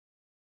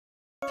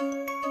We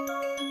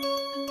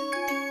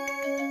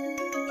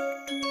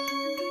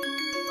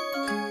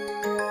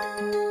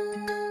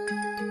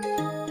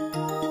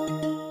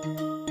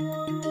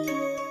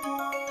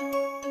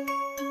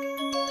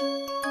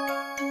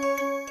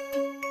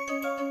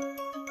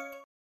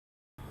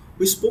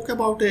spoke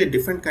about a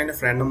different kind of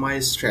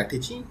randomized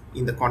strategy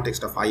in the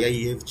context of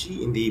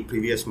IIEFG in the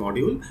previous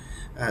module.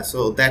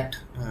 So that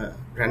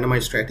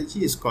randomized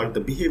strategy is called the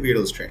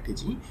behavioral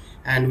strategy,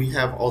 and we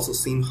have also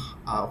seen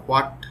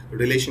what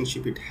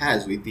relationship it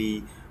has with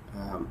the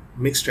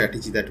mixed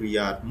strategy that we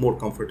are more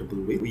comfortable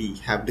with. We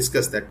have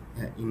discussed that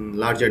in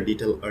larger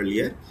detail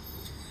earlier.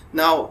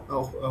 Now,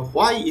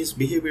 why is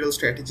behavioral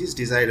strategies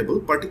desirable,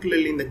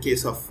 particularly in the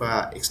case of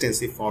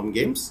extensive form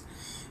games?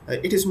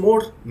 It is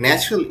more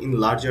natural in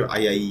larger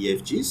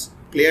IIEFGs.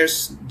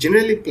 Players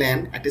generally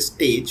plan at a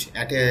stage,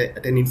 at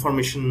an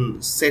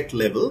information set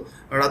level,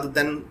 rather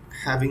than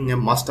having a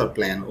master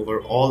plan over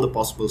all the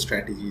possible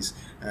strategies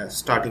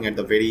starting at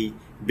the very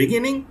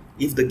beginning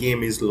if the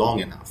game is long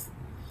enough.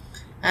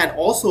 And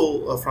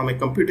also from a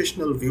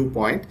computational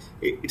viewpoint,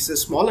 it's a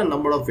smaller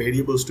number of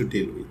variables to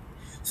deal with.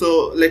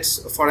 So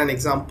let's, for an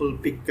example,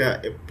 pick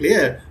a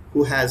player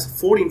who has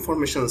 4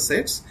 information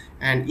sets,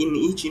 and in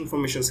each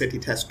information set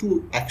it has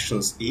 2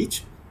 actions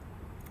each.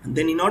 And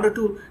then in order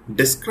to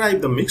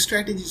describe the mixed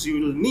strategies, you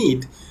will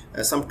need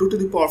some 2 to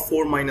the power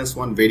 4 minus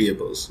 1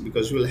 variables,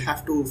 because you will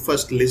have to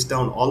first list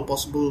down all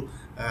possible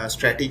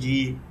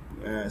strategy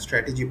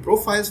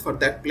profiles for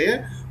that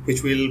player,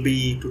 which will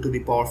be 2 to the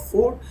power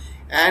 4,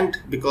 and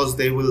because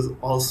they will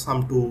all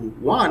sum to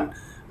 1,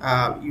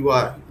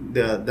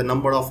 the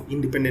number of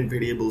independent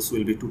variables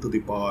will be 2 to the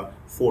power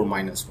 4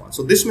 minus 1.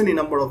 So this many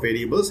number of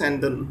variables,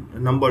 and the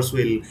numbers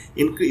will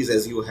increase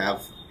as you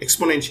have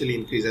exponentially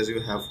increase as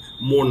you have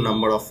more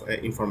number of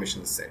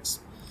information sets.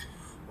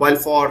 While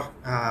for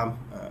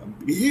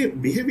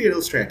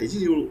behavioral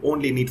strategies, you will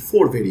only need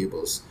 4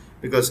 variables,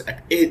 because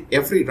at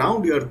every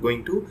round you are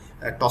going to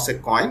toss a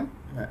coin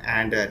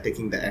and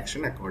taking the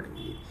action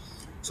accordingly.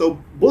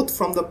 So both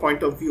from the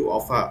point of view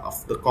of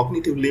the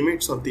cognitive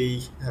limits of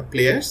the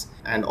players,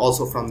 and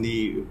also from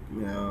the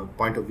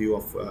point of view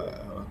of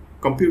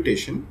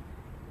computation,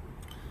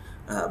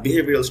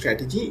 behavioral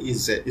strategy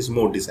is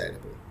more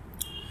desirable.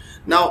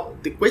 Now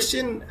the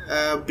question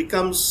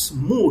becomes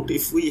moot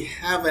if we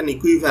have an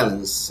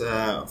equivalence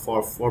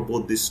for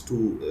both these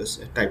two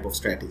type of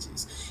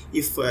strategies.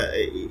 If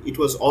it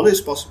was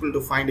always possible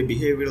to find a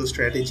behavioral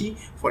strategy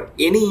for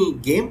any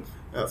game,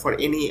 for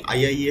any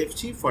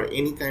IIEFG, for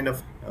any kind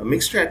of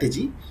mixed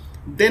strategy,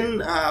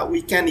 then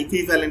we can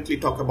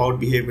equivalently talk about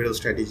behavioral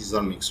strategies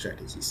or mixed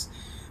strategies.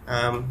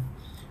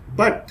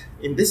 But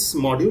in this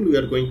module, we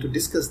are going to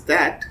discuss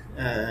that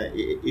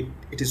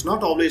it is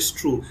not always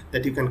true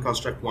that you can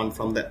construct one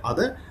from the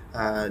other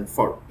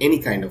for any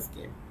kind of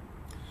game.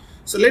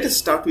 So let us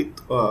start with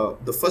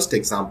the first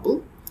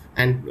example,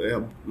 and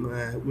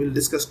we'll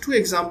discuss 2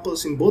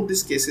 examples. In both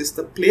these cases,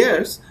 the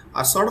players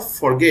are sort of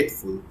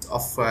forgetful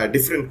of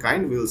different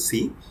kind, we'll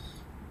see.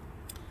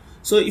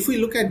 So if we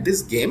look at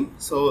this game,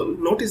 so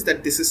notice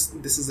that this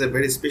is a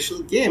very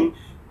special game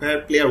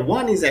where player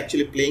 1 is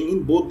actually playing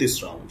in both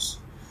these rounds.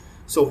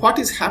 So what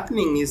is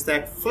happening is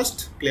that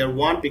first player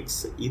 1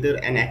 picks either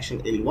an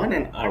action L1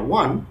 and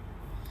R1,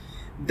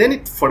 then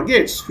it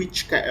forgets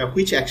which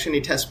action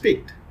it has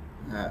picked,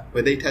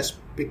 whether it has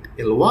picked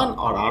L1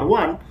 or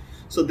R1.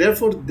 So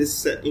therefore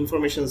this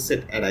information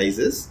set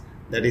arises,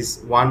 that is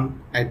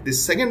 1 at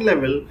this second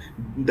level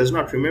does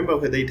not remember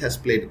whether it has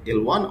played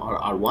L1 or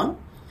R1.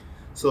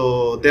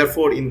 So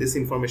therefore in this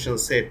information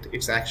set,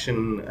 its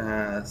action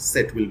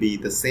set will be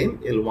the same,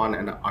 L1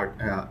 and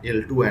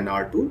L2 and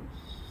R2.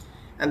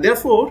 And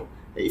therefore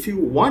if you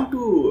want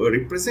to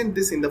represent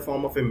this in the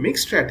form of a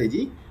mixed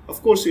strategy,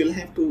 of course you will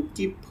have to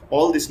keep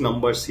all these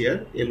numbers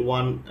here,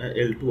 L1,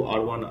 L2,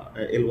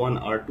 R1, L1,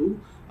 R2,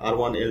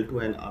 R1,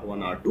 L2 and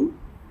R1, R2,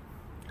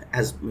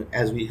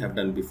 as we have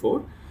done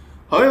before.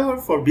 However,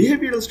 for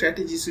behavioral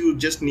strategies, you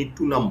just need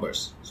 2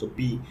 numbers. So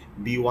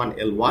B1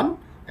 L1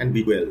 and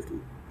B2 L2.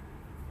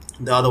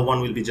 The other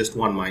one will be just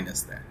 1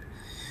 minus that.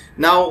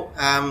 Now,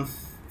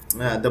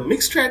 the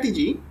mixed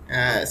strategy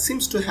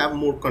seems to have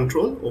more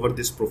control over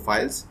these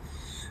profiles.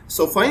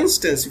 So for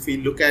instance, if we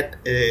look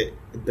at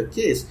the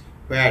case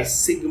where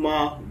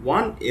sigma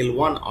 1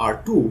 L1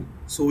 R2,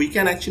 so we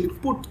can actually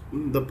put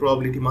the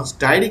probability mass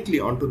directly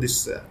onto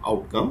this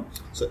outcome.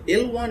 So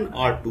L1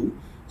 R2,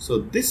 so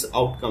this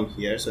outcome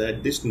here, so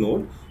at this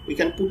node we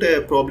can put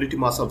a probability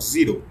mass of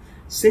 0.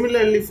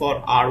 Similarly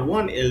for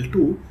R1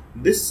 L2,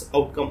 this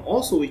outcome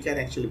also we can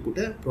actually put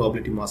a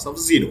probability mass of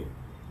 0.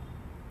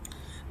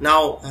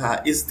 Now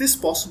is this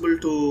possible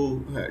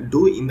to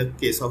do in the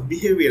case of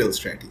behavioral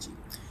strategy?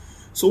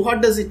 So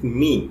what does it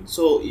mean?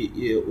 So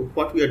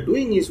what we are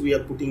doing is we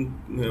are putting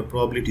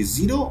probability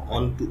 0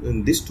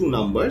 on these 2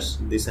 numbers,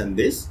 this and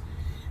this,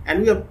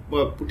 and we are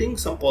putting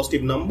some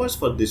positive numbers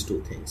for these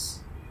 2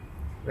 things,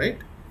 right?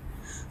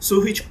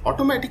 So which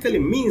automatically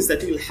means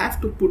that you will have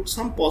to put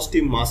some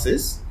positive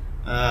masses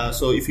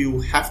So if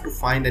you have to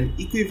find an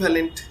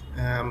equivalent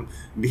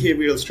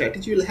behavioral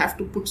strategy, you'll have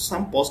to put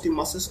some positive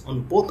masses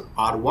on both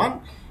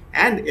R1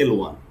 and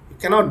L1. You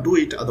cannot do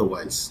it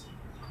otherwise,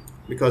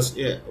 because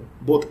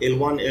both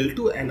L1,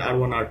 L2 and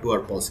R1, R2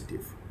 are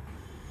positive.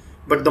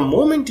 But the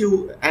moment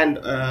you, and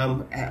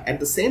at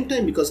the same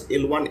time, because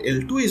L1,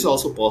 L2 is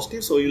also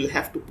positive, so you'll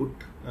have to put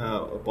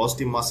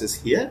positive masses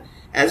here,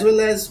 as well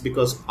as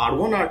because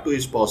R1, R2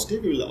 is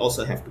positive, you will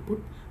also have to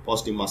put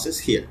positive masses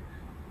here.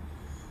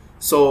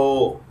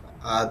 So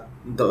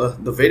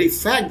the very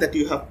fact that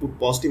you have put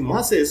positive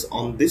masses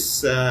on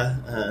this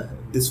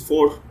this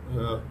four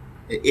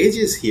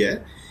edges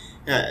here,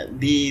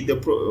 the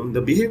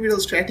behavioral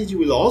strategy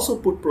will also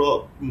put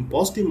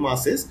positive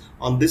masses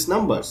on these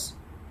numbers.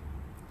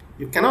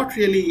 You cannot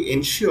really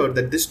ensure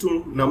that these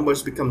two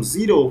numbers become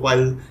 0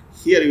 while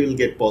here you will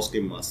get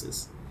positive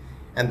masses,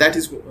 and that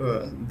is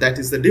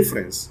the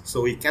difference.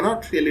 So we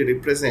cannot really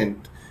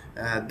represent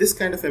this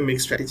kind of a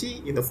mixed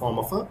strategy in the form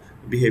of a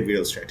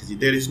behavioral strategy.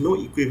 There is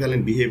no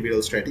equivalent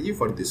behavioral strategy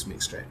for this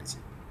mixed strategy.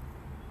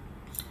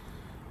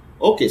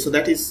 Okay, so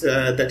that is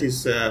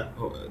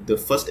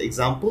the first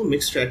example,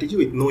 mixed strategy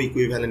with no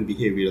equivalent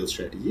behavioral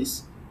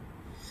strategies.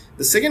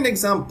 The second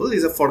example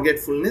is a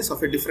forgetfulness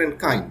of a different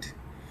kind.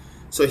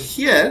 So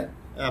here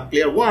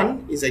player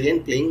 1 is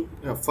again playing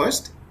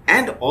first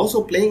and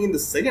also playing in the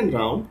second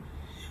round,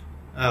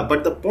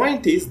 but the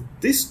point is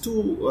these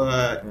two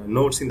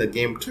nodes in the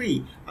game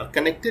tree are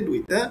connected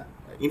with the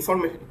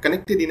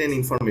connected in an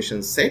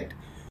information set,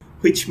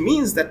 which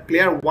means that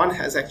player 1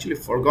 has actually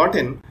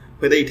forgotten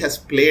whether it has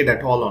played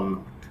at all or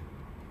not.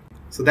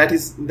 So that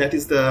is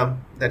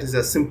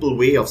a simple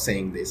way of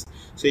saying this.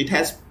 So it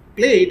has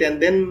played,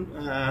 and then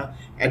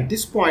at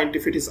this point,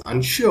 if it is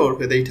unsure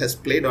whether it has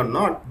played or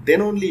not,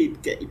 then only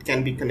it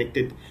can be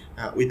connected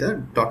with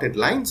a dotted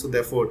line. So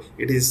therefore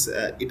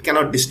it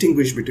cannot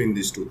distinguish between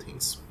these two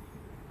things.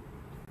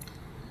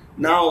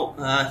 Now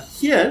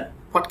here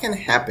what can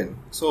happen?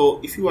 So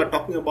if you are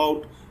talking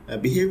about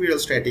behavioral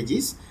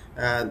strategies,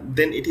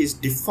 then it is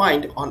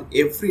defined on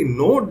every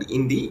node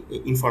in the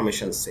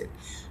information set.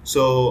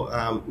 So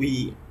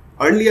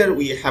earlier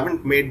we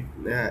haven't made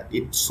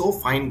it so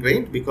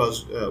fine-grained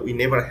because we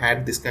never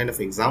had this kind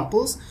of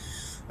examples.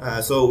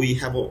 So we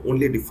have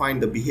only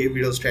defined the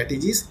behavioral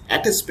strategies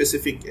at a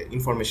specific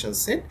information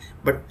set,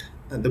 but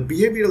the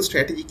behavioral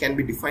strategy can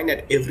be defined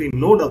at every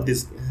node of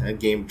this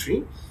game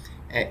tree,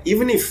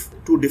 even if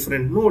two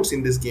different nodes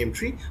in this game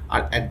tree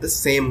are at the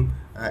same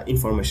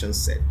information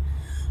set.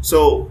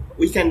 So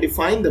we can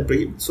define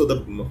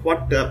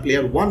what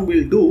player 1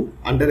 will do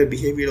under a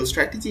behavioral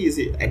strategy is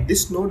at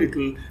this node it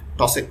will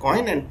toss a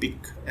coin and pick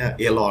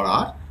L or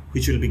R,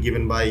 which will be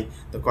given by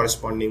the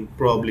corresponding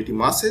probability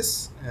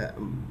masses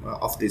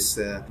of this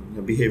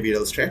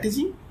behavioral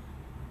strategy.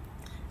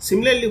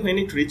 Similarly, when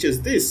it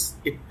reaches this,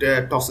 it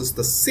tosses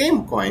the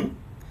same coin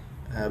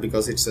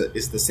because it's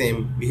the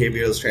same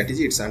behavioral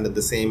strategy, it's under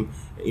the same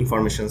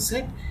information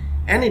set,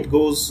 and it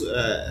goes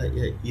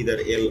either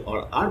L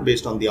or R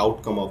based on the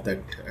outcome of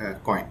that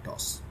coin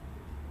toss.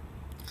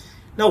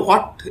 Now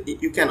what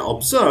you can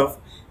observe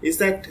is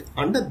that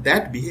under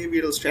that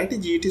behavioral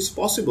strategy it is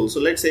possible. So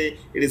let's say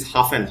it is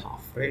half and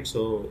half, right?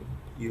 So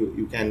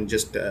you can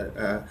just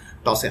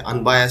toss an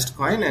unbiased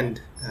coin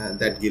and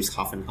that gives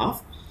half and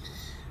half.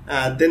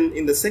 Then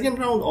in the second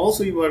round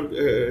also you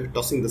are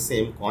tossing the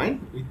same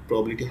coin with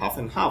probability half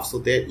and half. So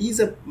there is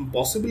a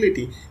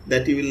possibility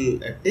that you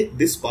will take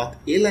this path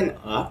L and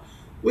R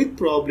with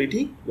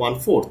probability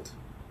 1/4.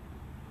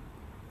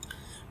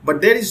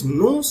 But there is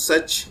no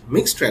such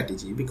mixed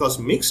strategy because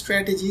mixed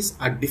strategies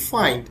are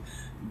defined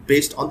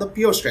based on the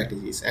pure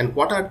strategies. And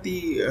what are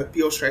the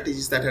pure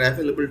strategies that are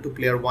available to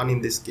player 1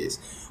 in this case?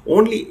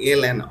 Only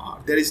L and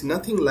R. There is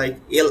nothing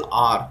like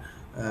LR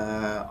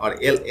or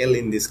LL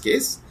in this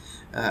case.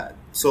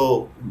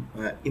 So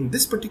in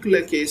this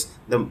particular case,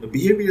 the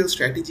behavioral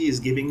strategy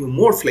is giving you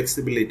more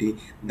flexibility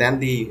than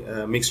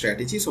the mixed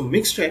strategy. So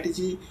mixed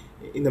strategy,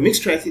 in the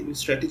mixed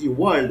strategy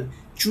world,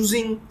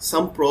 choosing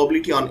some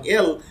probability on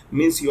L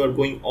means you are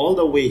going all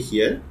the way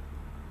here,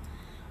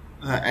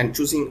 and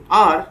choosing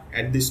R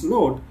at this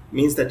node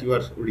means that you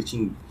are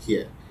reaching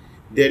here.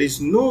 There is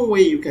no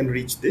way you can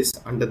reach this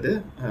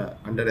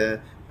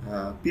under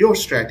a pure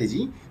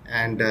strategy,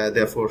 and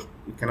therefore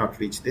you cannot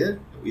reach there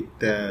with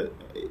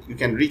you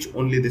can reach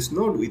only this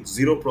node with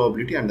 0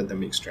 probability under the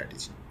mixed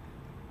strategy.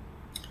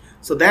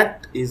 So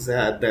that is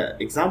the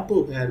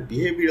example where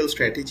behavioral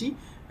strategy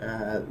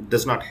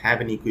does not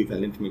have an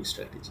equivalent mixed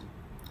strategy.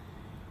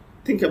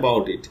 Think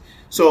about it.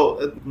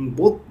 So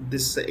both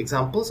these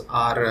examples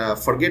are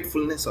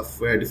forgetfulness of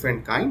a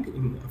different kind.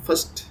 In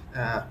first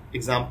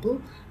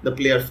example, the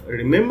player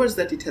remembers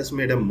that it has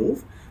made a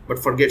move but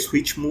forgets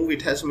which move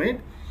it has made.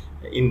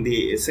 In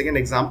the second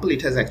example,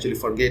 it has actually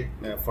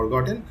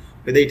forgotten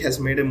whether it has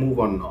made a move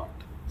or not.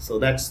 So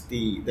that's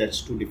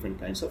two different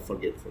kinds of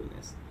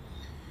forgetfulness.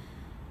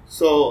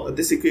 So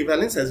this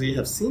equivalence, as we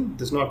have seen,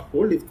 does not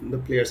hold if the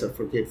players are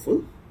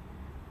forgetful.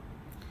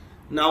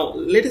 Now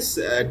let us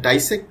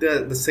dissect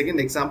the second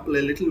example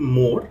a little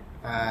more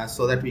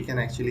so that we can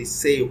actually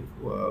say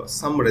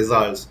some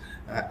results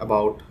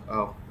about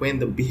when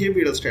the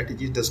behavioral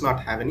strategy does not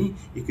have any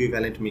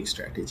equivalent mixed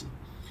strategy.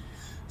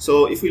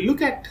 So if we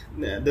look at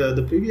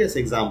the previous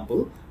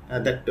example,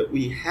 that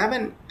we have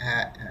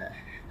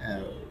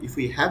if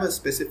we have a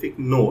specific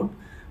node,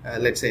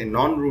 let's say a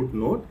non-root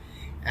node,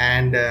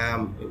 and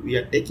we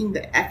are taking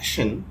the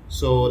action.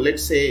 So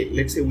let's say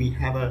we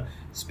have a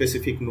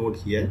specific node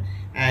here,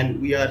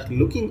 and we are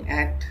looking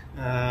at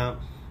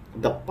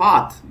the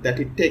path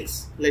that it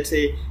takes. Let's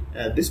say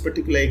this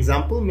particular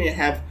example may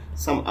have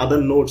some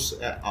other nodes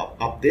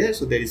up there,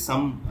 so there is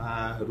some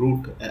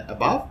root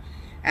above,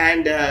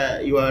 and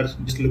you are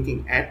just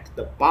looking at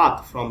the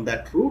path from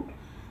that root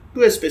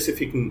to a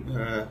specific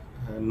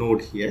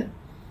node here,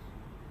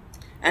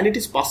 and it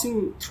is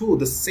passing through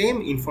the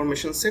same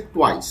information set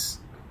twice,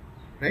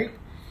 right?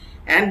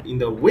 And in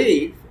the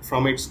way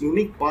from its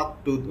unique path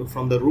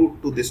from the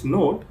root to this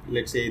node,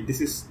 let's say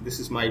this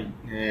is my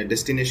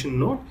destination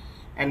node,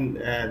 and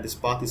this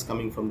path is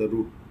coming from the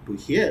root to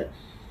here.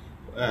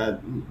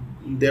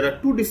 There are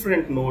two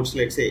different nodes,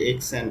 let's say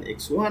x and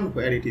x1,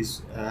 where it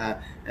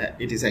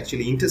is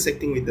actually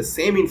intersecting with the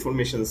same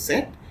information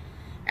set,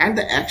 and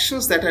the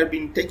actions that are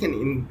being taken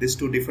in these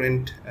two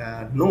different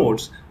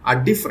nodes are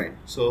different.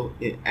 So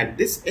at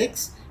this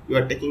x, you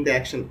are taking the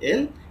action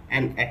L,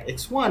 and at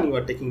x1 you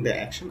are taking the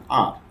action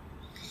R.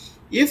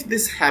 If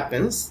this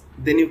happens,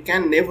 then you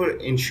can never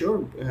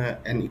ensure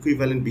an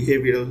equivalent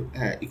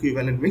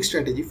mixed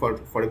strategy for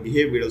a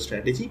behavioral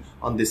strategy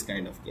on this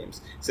kind of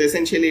games. So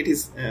essentially it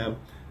is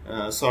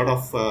sort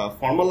of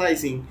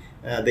formalizing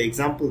the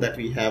example that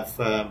we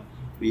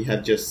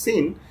have just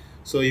seen.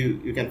 So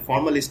you can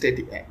formally state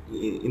it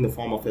in the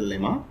form of a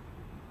lemma.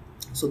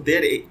 So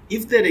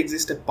if there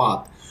exists a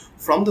path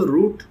from the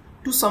root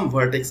to some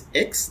vertex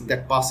x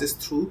that passes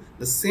through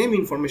the same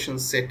information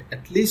set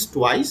at least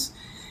twice,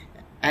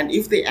 and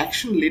if the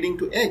action leading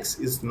to x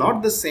is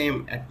not the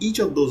same at each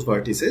of those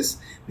vertices,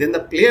 then the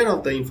player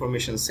of the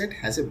information set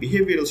has a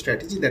behavioral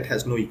strategy that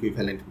has no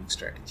equivalent mixed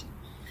strategy.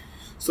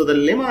 So the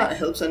lemma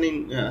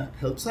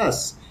helps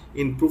us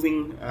in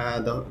proving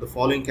the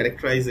following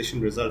characterization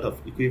result of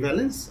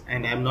equivalence,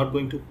 and I'm not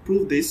going to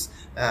prove this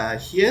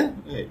here.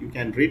 You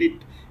can read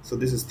it. So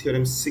this is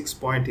theorem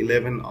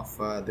 6.11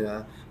 of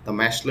the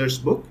Maschler's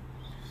book.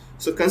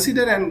 So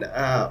consider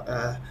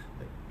an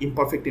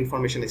imperfect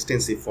information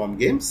extensive form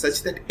game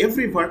such that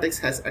every vertex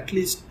has at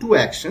least two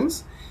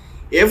actions.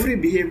 Every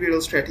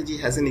behavioral strategy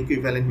has an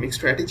equivalent mixed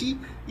strategy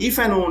if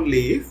and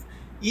only if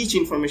each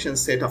information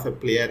set of a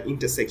player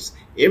intersects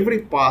every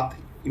path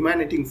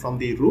emanating from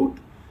the root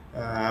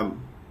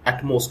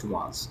at most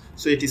once.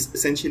 So it is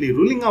essentially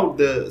ruling out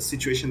the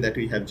situation that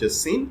we have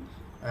just seen.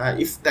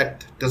 If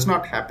that does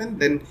not happen,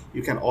 then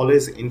you can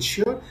always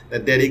ensure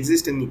that there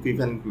exists an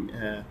equivalent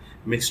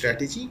mixed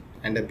strategy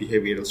and a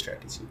behavioral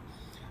strategy.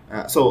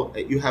 So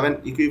you have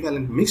an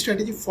equivalent mixed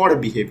strategy for a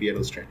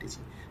behavioral strategy.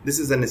 This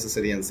is a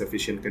necessary and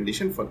sufficient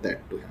condition for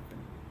that to happen.